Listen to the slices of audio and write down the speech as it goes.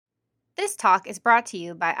This talk is brought to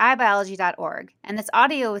you by iBiology.org, and this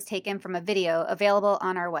audio was taken from a video available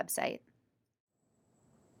on our website.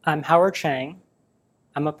 I'm Howard Chang.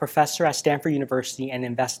 I'm a professor at Stanford University and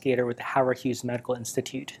investigator with the Howard Hughes Medical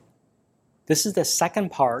Institute. This is the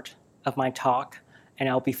second part of my talk, and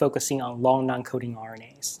I'll be focusing on long non-coding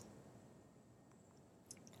RNAs.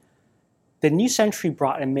 The new century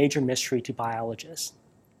brought a major mystery to biologists.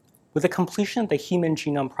 With the completion of the Human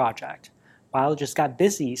Genome Project, biologists got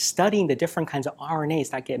busy studying the different kinds of RNAs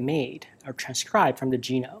that get made or transcribed from the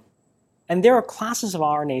genome. And there are classes of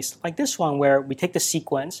RNAs like this one where we take the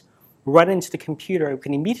sequence, run it into the computer, we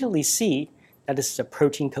can immediately see that this is a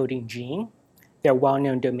protein coding gene. There are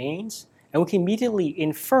well-known domains, and we can immediately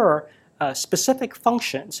infer specific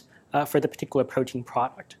functions for the particular protein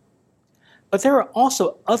product. But there are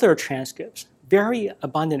also other transcripts, very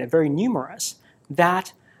abundant and very numerous,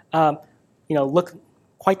 that look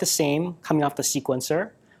quite the same coming off the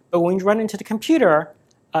sequencer, but when you run into the computer,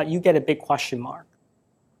 you get a big question mark.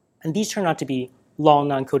 And these turn out to be long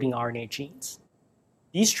non-coding RNA genes.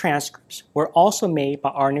 These transcripts were also made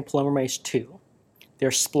by RNA polymerase II.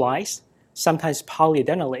 They're spliced, sometimes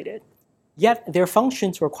polyadenylated, yet their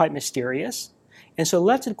functions were quite mysterious, and so it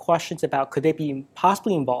led to questions about could they be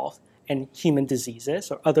possibly involved in human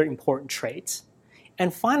diseases or other important traits,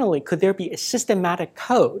 and finally, could there be a systematic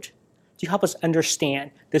code to help us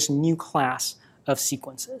understand this new class of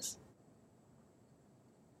sequences.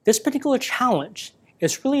 This particular challenge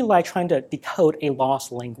is really like trying to decode a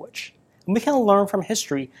lost language. And we can learn from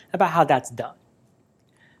history about how that's done.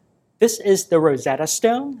 This is the Rosetta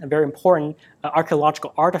Stone, a very important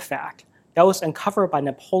archaeological artifact that was uncovered by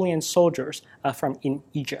Napoleon's soldiers in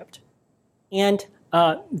Egypt. And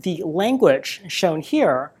the language shown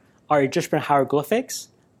here are Egyptian hieroglyphics,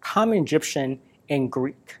 Common Egyptian, and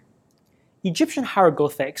Greek. Egyptian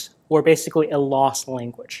hieroglyphics were basically a lost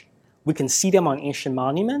language. We can see them on ancient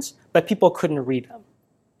monuments, but people couldn't read them.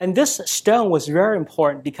 And this stone was very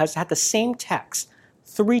important because it had the same text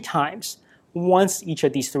 3 times, once each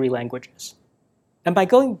of these 3 languages. And by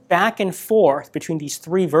going back and forth between these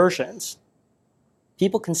 3 versions,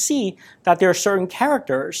 people can see that there are certain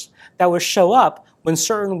characters that will show up when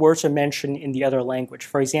certain words are mentioned in the other language.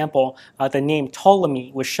 For example, the name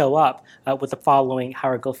Ptolemy would show up with the following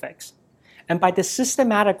hieroglyphics. And by the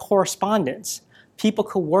systematic correspondence, people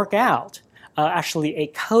could work out actually a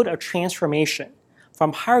code of transformation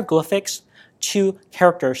from hieroglyphics to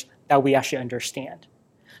characters that we actually understand.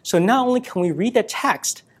 So not only can we read the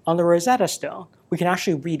text on the Rosetta Stone, we can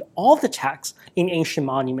actually read all the text in ancient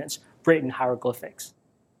monuments written in hieroglyphics.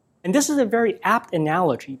 And this is a very apt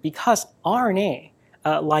analogy because RNA,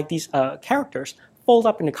 like these characters, fold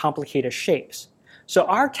up into complicated shapes. So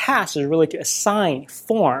our task is really to assign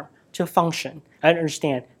form to function and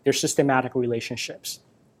understand their systematic relationships.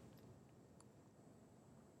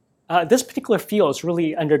 This particular field is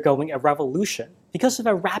really undergoing a revolution because of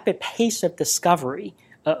the rapid pace of discovery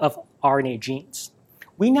of RNA genes.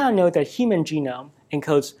 We now know that human genome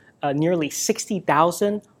encodes nearly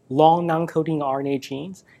 60,000 long non-coding RNA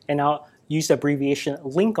genes, and I'll use the abbreviation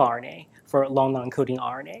LncRNA for long non-coding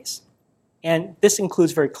RNAs. And this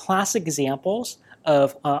includes very classic examples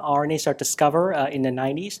of RNAs that are discovered in the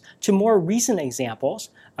 90s to more recent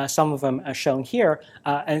examples. Some of them are shown here.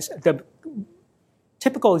 And the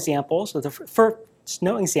typical examples, or the first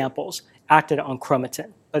known examples, acted on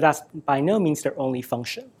chromatin, but that's by no means their only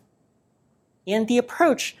function. And the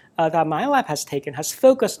approach that my lab has taken has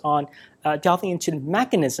focused on delving into the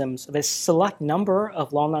mechanisms of a select number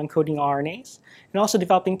of long non-coding RNAs, and also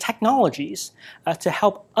developing technologies to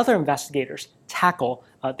help other investigators tackle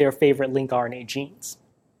their favorite lncRNA genes.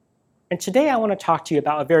 And today I want to talk to you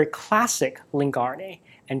about a very classic lncRNA,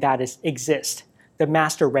 and that is Xist, the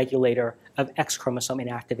master regulator of X chromosome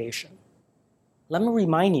inactivation. Let me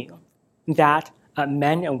remind you that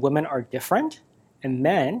men and women are different, and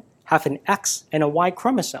men have an X and a Y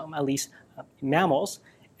chromosome, at least mammals,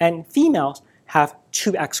 and females have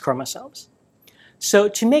 2 X chromosomes. So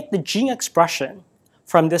to make the gene expression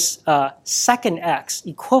from this second X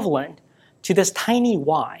equivalent to this tiny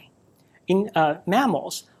Y, in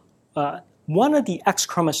mammals, one of the X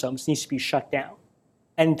chromosomes needs to be shut down.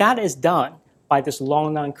 And that is done by this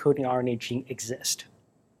long non-coding RNA gene Xist.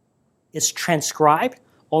 It's transcribed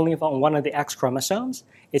only on one of the X chromosomes.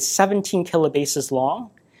 It's 17 kilobases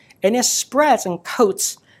long, and it spreads and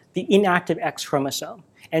coats the inactive X chromosome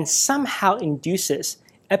and somehow induces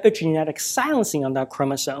epigenetic silencing on that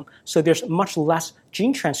chromosome, so there's much less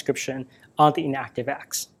gene transcription on the inactive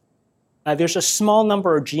X. There's a small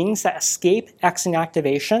number of genes that escape X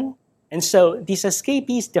inactivation, And so these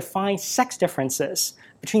escapees define sex differences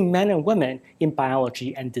between men and women in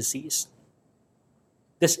biology and disease.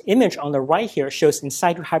 This image on the right here shows in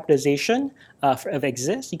situ hybridization of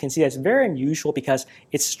Xist. You can see that's very unusual because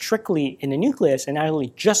it's strictly in the nucleus and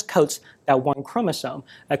actually just coats that one chromosome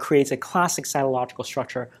that creates a classic cytological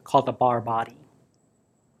structure called the bar body.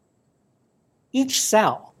 Each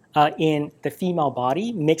cell in the female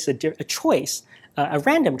body makes a choice, a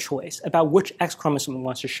random choice, about which X chromosome it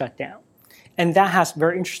wants to shut down. And that has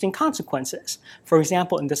very interesting consequences. For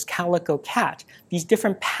example, in this calico cat, these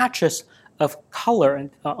different patches of color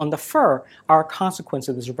on the fur are a consequence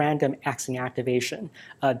of this random X inactivation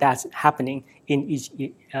that's happening in each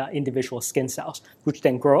individual skin cells, which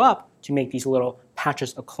then grow up to make these little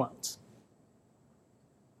patches of clones.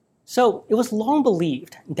 So it was long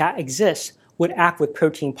believed that Xist would act with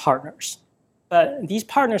protein partners. But these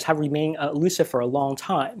partners have remained elusive for a long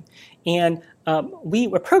time. And we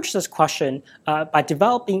approached this question by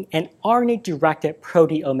developing an RNA-directed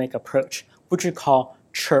proteomic approach, which we call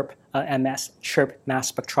CHIRP-MS, CHIRP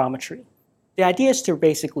mass spectrometry. The idea is to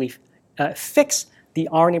basically fix the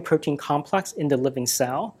RNA protein complex in the living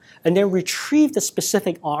cell and then retrieve the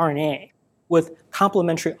specific RNA with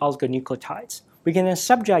complementary oligonucleotides. We can then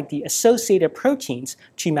subject the associated proteins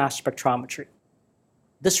to mass spectrometry.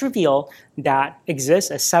 This revealed that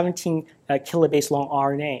Xist, a 17 kilobase long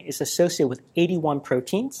RNA, is associated with 81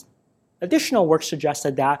 proteins. Additional work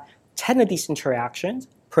suggested that 10 of these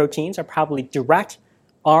proteins are probably direct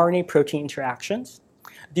RNA-protein interactions.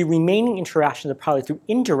 The remaining interactions are probably through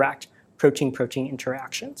indirect protein-protein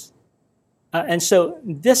interactions. And so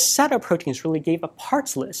this set of proteins really gave a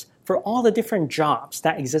parts list for all the different jobs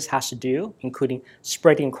that Xist has to do, including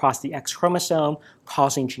spreading across the X chromosome,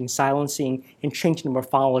 causing gene silencing, and changing the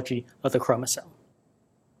morphology of the chromosome.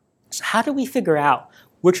 So how do we figure out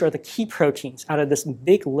which are the key proteins out of this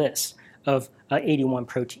big list of 81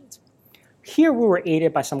 proteins? Here we were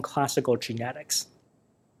aided by some classical genetics.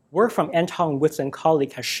 Work from Entong, Witz, and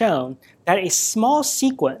colleague has shown that a small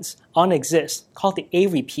sequence on Xist called the A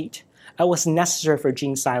repeat was necessary for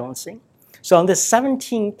gene silencing. So on this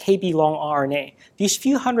 17 kb long RNA, these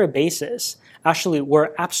few hundred bases actually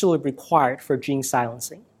were absolutely required for gene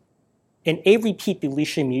silencing. An A repeat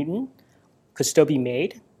deletion mutant could still be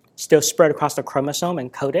made, still spread across the chromosome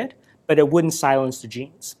and coded, but it wouldn't silence the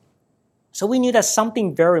genes. So we knew that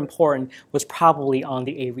something very important was probably on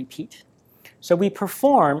the A repeat. So we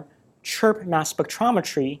performed CHIRP mass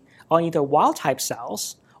spectrometry on either wild-type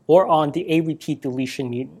cells or on the A repeat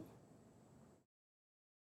deletion mutant.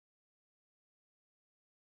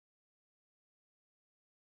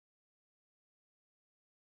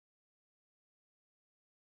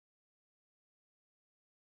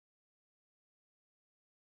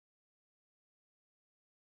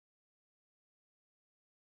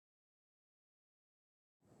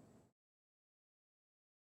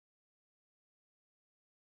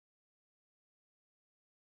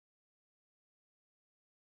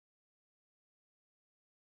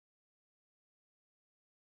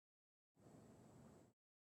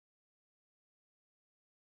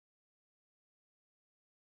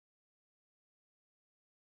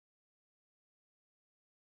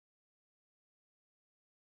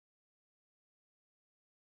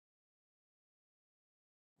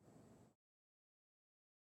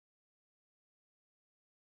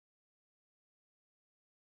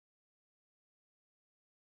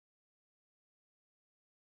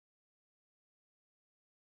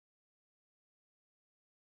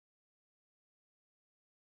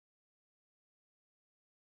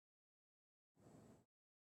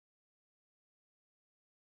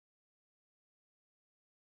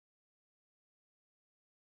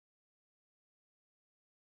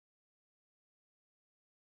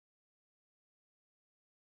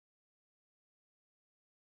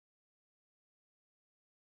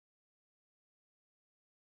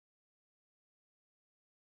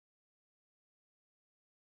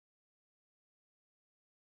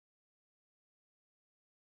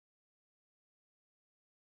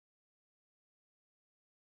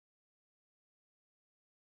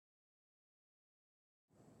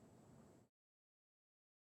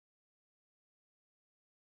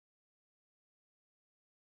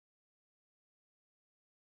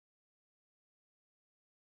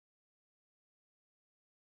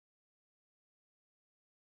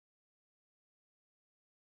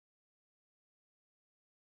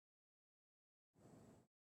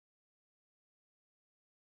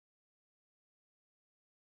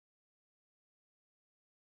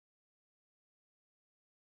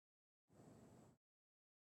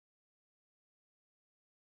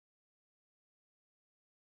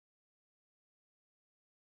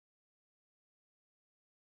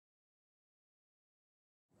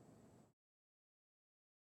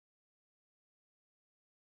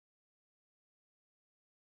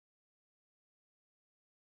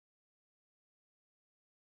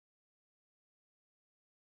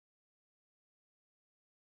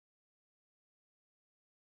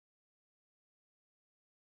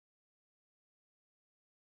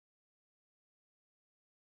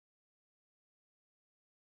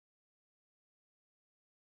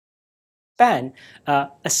 Spen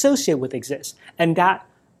associated with Xist, and that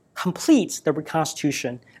completes the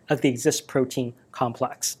reconstitution of the Xist protein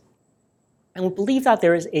complex. And we believe that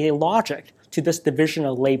there is a logic to this division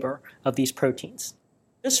of labor of these proteins.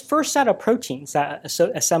 This first set of proteins that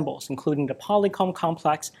assembles, including the polycomb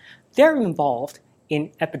complex, they're involved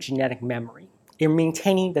in epigenetic memory, in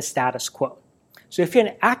maintaining the status quo. So if you're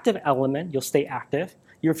an active element, you'll stay active.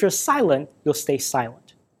 If you're silent, you'll stay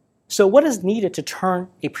silent. So what is needed to turn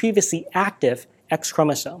a previously active X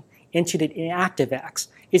chromosome into the inactive X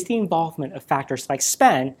is the involvement of factors like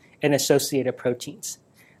Spen and associated proteins.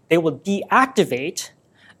 They will deactivate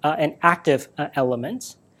an active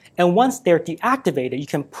element, and once they're deactivated, you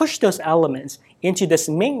can push those elements into this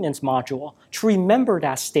maintenance module to remember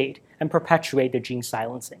that state and perpetuate the gene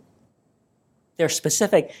silencing. There are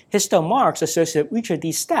specific histone marks associated with each of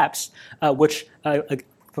these steps, which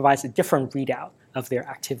provides a different readout of their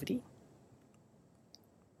activity.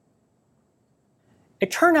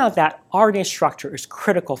 It turned out that RNA structure is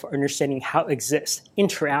critical for understanding how Xist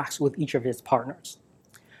interacts with each of its partners.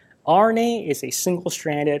 RNA is a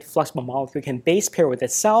single-stranded, flexible molecule. It can base pair with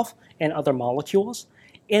itself and other molecules.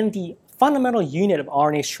 And the fundamental unit of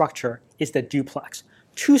RNA structure is the duplex.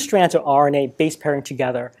 Two strands of RNA base pairing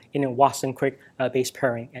together in a Watson-Crick base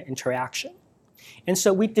pairing interaction. And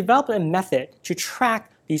so we developed a method to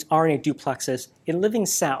track these RNA duplexes in living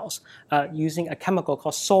cells using a chemical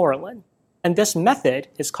called sorrelin. And this method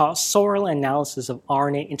is called sorrelin analysis of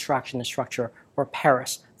RNA interaction and structure, or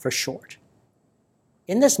PARIS for short.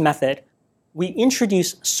 In this method, we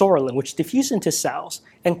introduce sorrelin, which diffuses into cells,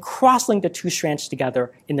 and cross-link the two strands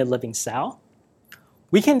together in the living cell.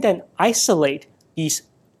 We can then isolate these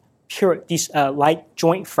light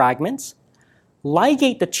joint fragments,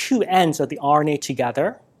 ligate the two ends of the RNA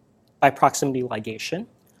together by proximity ligation.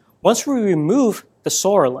 Once we remove the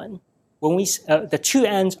sorrelin, when the two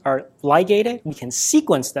ends are ligated, we can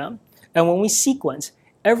sequence them. And when we sequence,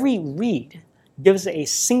 every read gives a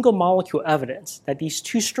single molecule evidence that these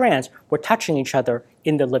two strands were touching each other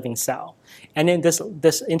in the living cell. And then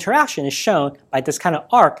this interaction is shown by this kind of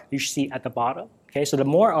arc you see at the bottom. Okay, so the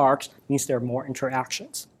more arcs means there are more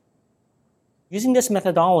interactions. Using this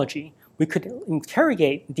methodology, we could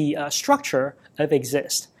interrogate the structure of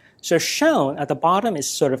Xist. So shown at the bottom is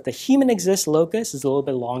sort of the human Xist locus is a little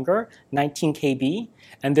bit longer, 19 kb,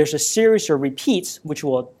 and there's a series of repeats which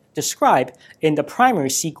we'll describe in the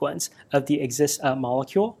primary sequence of the Xist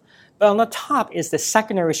molecule. But on the top is the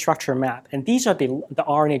secondary structure map, and these are the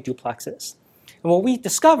RNA duplexes. And what we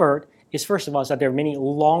discovered is, first of all, is that there are many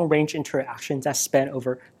long-range interactions that span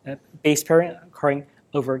over base pairing occurring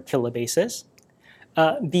over kilobases.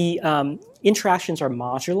 The interactions are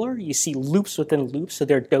modular. You see loops within loops, so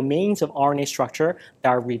there are domains of RNA structure that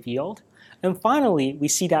are revealed. And finally, we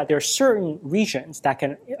see that there are certain regions that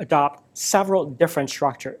can adopt several different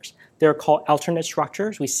structures. They're called alternate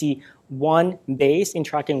structures. We see one base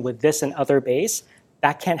interacting with this and other base.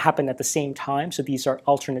 That can't happen at the same time, so these are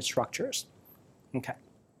alternate structures. Okay.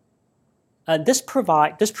 This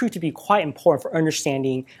proved to be quite important for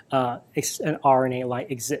understanding an RNA like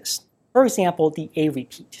Xist. For example, the A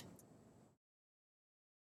repeat.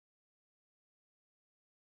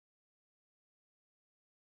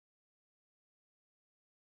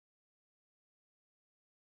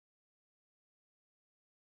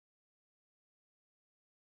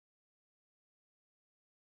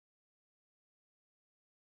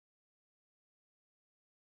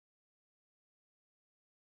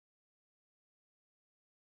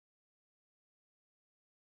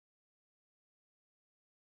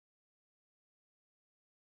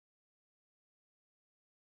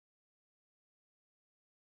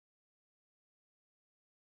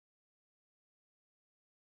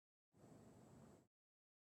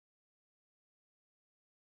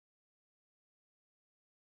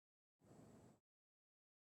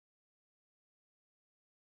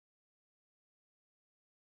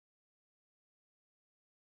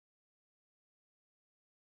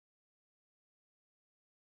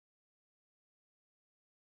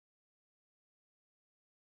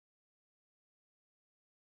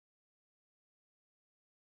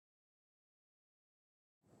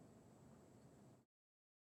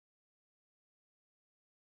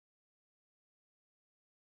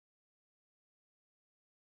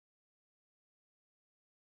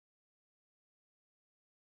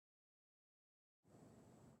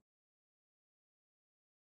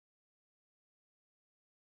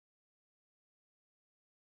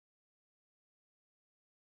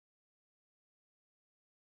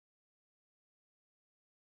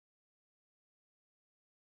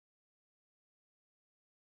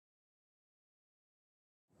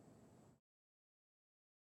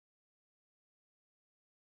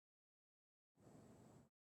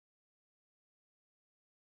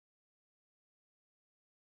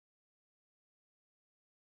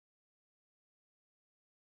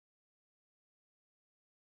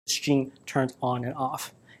 which gene turns on and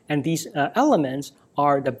off. And these elements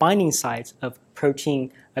are the binding sites of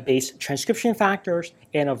protein-based transcription factors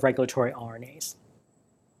and of regulatory RNAs.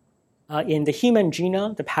 In the human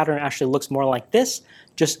genome, the pattern actually looks more like this.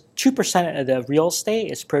 Just 2% of the real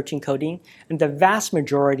estate is protein coding, and the vast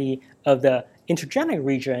majority of the intergenic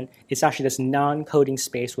region is actually this non-coding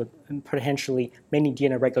space with potentially many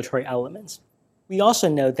DNA regulatory elements. We also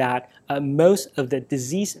know that most of the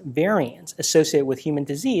disease variants associated with human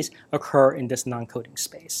disease occur in this non-coding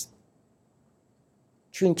space.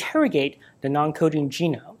 To interrogate the non-coding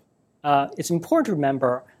genome, it's important to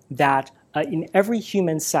remember that in every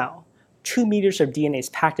human cell, 2 meters of DNA is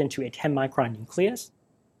packed into a 10-micron nucleus.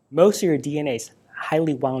 Most of your DNA is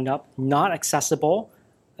highly wound up, not accessible,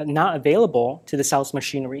 not available to the cell's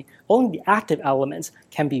machinery. Only the active elements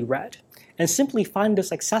can be read. And simply finding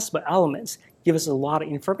those accessible elements give us a lot of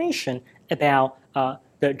information about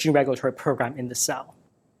the gene regulatory program in the cell.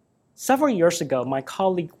 Several years ago, my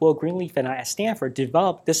colleague Will Greenleaf and I at Stanford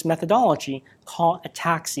developed this methodology called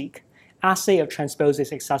ATAC-seq, assay of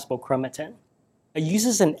transposase accessible chromatin. It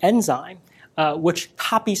uses an enzyme which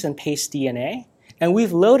copies and pastes DNA, and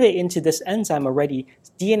we've loaded into this enzyme already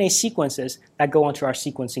DNA sequences that go onto our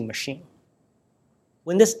sequencing machine.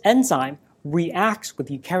 When this enzyme reacts with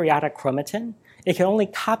eukaryotic chromatin, it can only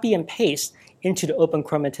copy and paste into the open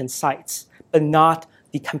chromatin sites, but not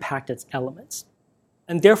the compacted elements.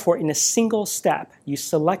 And therefore, in a single step, you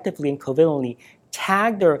selectively and covalently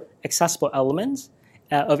tag their accessible elements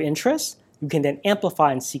of interest. You can then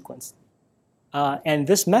amplify and sequence. And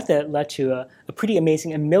this method led to a pretty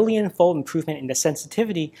amazing 1,000,000-fold improvement in the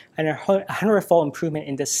sensitivity and a 100-fold improvement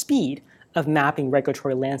in the speed of mapping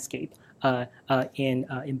regulatory landscape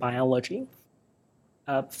in biology.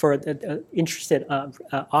 For the interested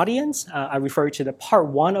audience, I refer you to the part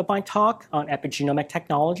 1 of my talk on epigenomic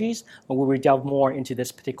technologies, where we delve more into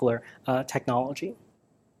this particular technology.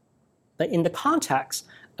 But in the context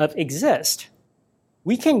of Xist,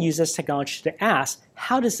 we can use this technology to ask,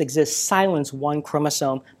 how does Xist silence one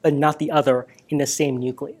chromosome but not the other in the same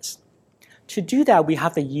nucleus? To do that, we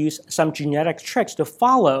have to use some genetic tricks to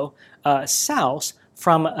follow cells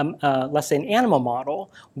from, let's say, an animal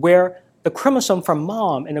model where the chromosome from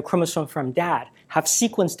mom and the chromosome from dad have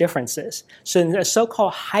sequence differences. So in a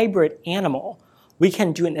so-called hybrid animal, we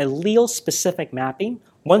can do an allele-specific mapping.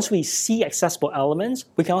 Once we see accessible elements,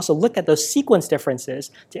 we can also look at those sequence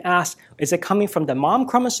differences to ask, is it coming from the mom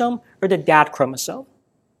chromosome or the dad chromosome?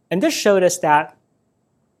 And this showed us that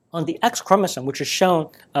on the X chromosome, which is shown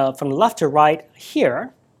from left to right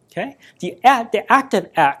here, okay, the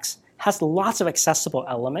active X has lots of accessible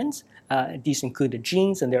elements. These include the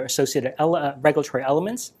genes and their associated regulatory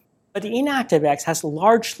elements. But the inactive X has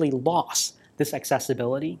largely lost this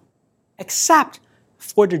accessibility, except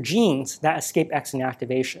for the genes that escape X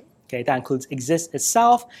inactivation. Okay, that includes Xist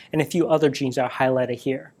itself and a few other genes that are highlighted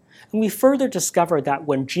here. And we further discovered that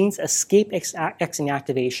when genes escape X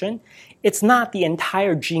inactivation, it's not the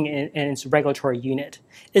entire gene in its regulatory unit.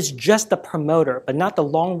 It's just the promoter, but not the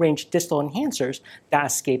long-range distal enhancers that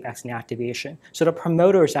escape X inactivation. So the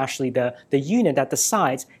promoter is actually the unit that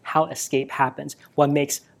decides how escape happens, what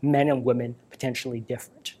makes men and women potentially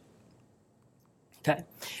different. Okay,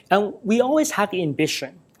 and we always had the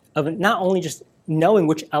ambition of not only just knowing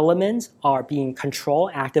which elements are being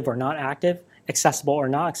controlled, active or not active, accessible or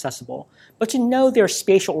not accessible, but to know their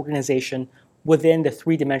spatial organization within the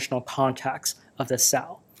three-dimensional context of the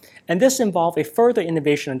cell. And this involved a further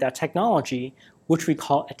innovation of that technology, which we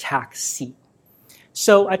call ATAC-seq.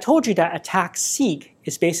 So I told you that ATAC-seq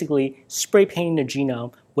is basically spray painting the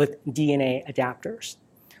genome with DNA adapters.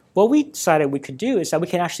 What we decided we could do is that we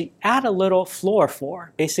can actually add a little fluorophore,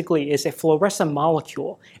 basically is a fluorescent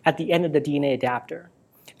molecule at the end of the DNA adapter.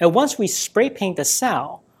 And once we spray paint the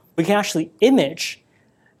cell, we can actually image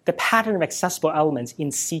the pattern of accessible elements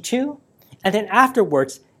in situ, and then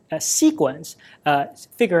afterwards sequence,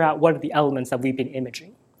 figure out what are the elements that we've been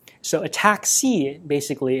imaging. So ATAC-seq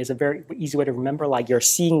basically is a very easy way to remember, like you're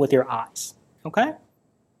seeing with your eyes. Okay?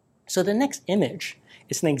 So the next image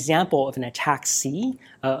is an example of an ATAC-seq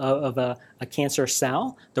of a cancer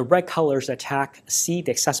cell. The red color is ATAC-seq,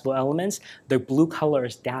 the accessible elements. The blue color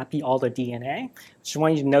is DAPI, all the DNA. So I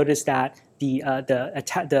want you to notice that the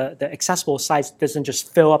accessible sites doesn't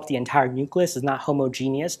just fill up the entire nucleus. It's not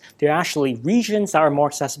homogeneous. There are actually regions that are more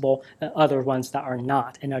accessible and other ones that are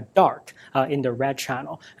not and are dark in the red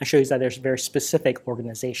channel, and shows that there's very specific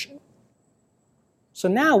organization. So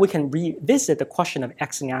now we can revisit the question of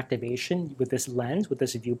X inactivation with this lens, with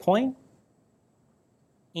this viewpoint.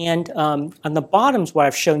 And on the bottoms, what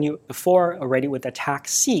I've shown you before already with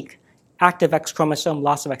ATAC-seq, active X chromosome,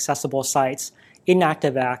 lots of accessible sites.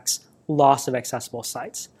 inactive X, loss of accessible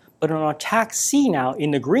sites. But on attack C now,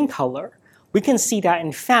 in the green color, we can see that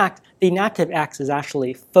in fact, the inactive X is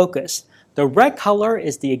actually focused. The red color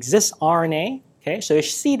is the Xist RNA. Okay, so you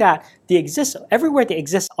see that everywhere the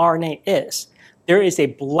Xist RNA is, there is a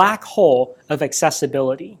black hole of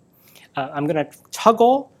accessibility. I'm going to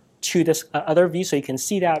toggle to this other view so you can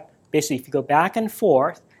see that basically if you go back and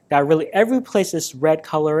forth, that really every place this red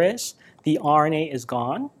color is, the RNA is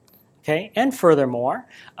gone. Okay, and furthermore,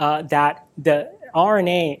 that the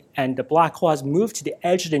RNA and the black hole has moved to the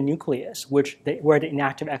edge of the nucleus, where the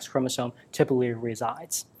inactive X chromosome typically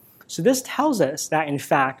resides. So this tells us that in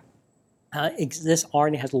fact, this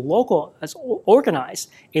RNA has organized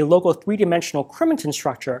a local three-dimensional chromatin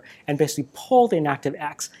structure and basically pulled the inactive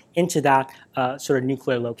X into that sort of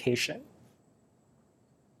nuclear location.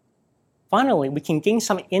 Finally, we can gain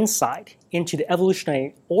some insight into the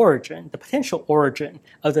evolutionary origin, the potential origin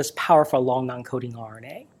of this powerful long non-coding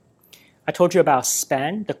RNA. I told you about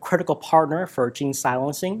Spen, the critical partner for gene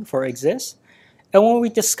silencing for Xist. And what we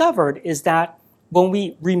discovered is that when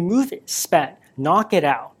we remove Spen, knock it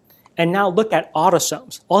out, and now look at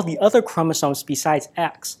autosomes, all the other chromosomes besides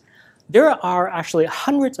X, there are actually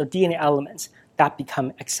hundreds of DNA elements that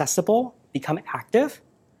become accessible, become active,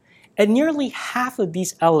 and nearly half of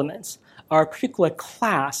these elements are a particular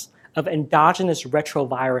class of endogenous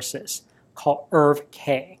retroviruses called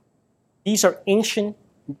ERV-K. These are ancient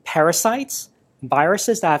parasites,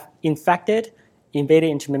 viruses that have invaded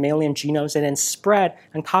into mammalian genomes and then spread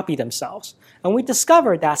and copy themselves. And we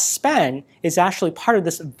discovered that Spen is actually part of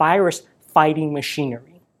this virus fighting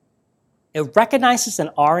machinery. It recognizes an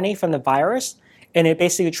RNA from the virus and it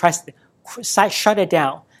basically tries to shut it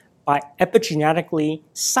down by epigenetically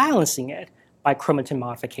silencing it by chromatin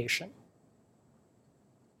modification.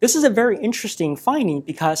 This is a very interesting finding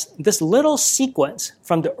because this little sequence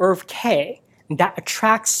from the ERV-K that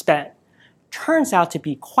attracts Spen turns out to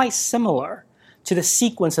be quite similar to the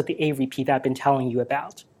sequence of the A repeat that I've been telling you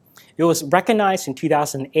about. It was recognized in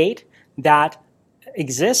 2008 that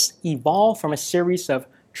Xist evolved from a series of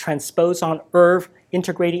transposon ERV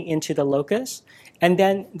integrating into the locus, and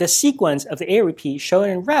then the sequence of the A repeat shown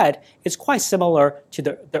in red is quite similar to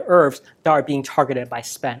the ERVs that are being targeted by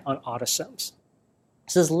Spen on autosomes.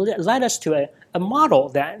 So this led us to a model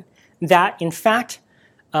then that in fact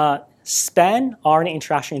Spen RNA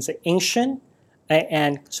interaction is an ancient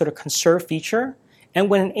and sort of conserved feature. And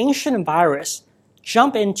when an ancient virus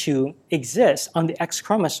jump into Xist on the X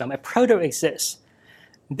chromosome, a proto-Xist,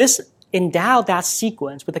 this endowed that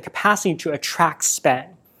sequence with the capacity to attract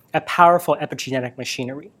Spen, a powerful epigenetic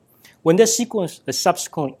machinery. When this sequence is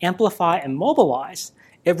subsequently amplified and mobilized,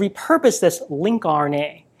 it repurposed this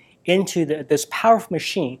LncRNA into this powerful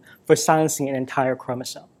machine for silencing an entire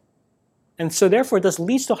chromosome. And so therefore, this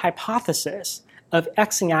leads to a hypothesis of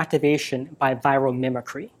X inactivation by viral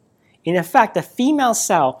mimicry. In effect, the female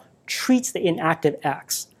cell treats the inactive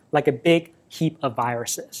X like a big heap of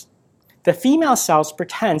viruses. The female cell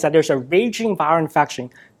pretends that there's a raging viral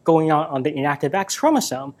infection going on the inactive X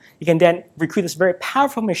chromosome. You can then recruit this very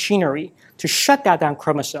powerful machinery to shut that down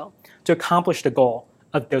chromosome to accomplish the goal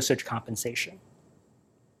of dosage compensation.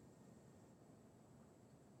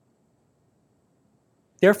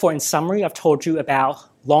 Therefore, in summary, I've told you about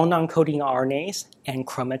long non-coding RNAs and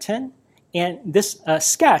chromatin. And this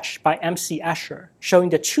sketch by M.C. Escher showing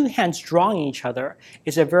the two hands drawing each other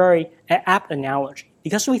is a very apt analogy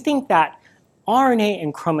because we think that RNA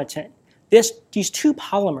and chromatin, these two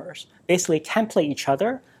polymers basically template each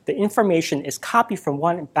other. The information is copied from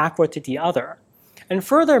one backward to the other. And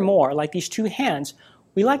furthermore, like these two hands,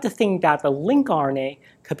 we like to think that the lncRNA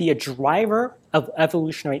could be a driver of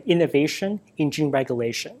evolutionary innovation in gene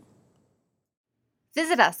regulation.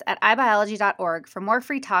 Visit us at iBiology.org for more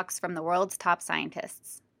free talks from the world's top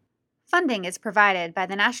scientists. Funding is provided by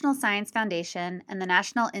the National Science Foundation and the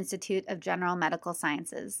National Institute of General Medical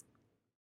Sciences.